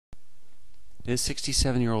This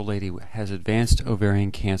 67-year-old lady has advanced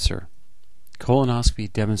ovarian cancer.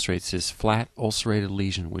 Colonoscopy demonstrates this flat, ulcerated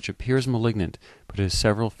lesion which appears malignant but has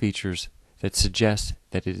several features that suggest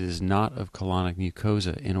that it is not of colonic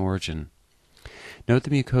mucosa in origin. Note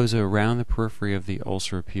the mucosa around the periphery of the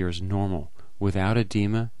ulcer appears normal, without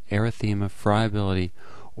edema, erythema, friability,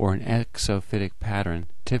 or an exophytic pattern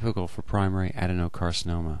typical for primary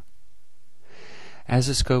adenocarcinoma. As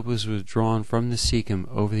the scope is withdrawn from the cecum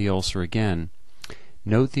over the ulcer again,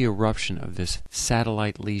 note the eruption of this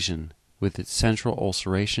satellite lesion with its central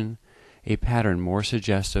ulceration, a pattern more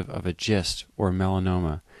suggestive of a GIST or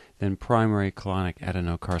melanoma than primary colonic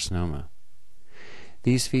adenocarcinoma.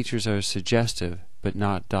 These features are suggestive but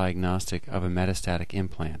not diagnostic of a metastatic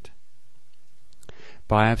implant.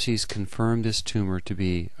 Biopsies confirm this tumor to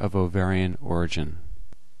be of ovarian origin.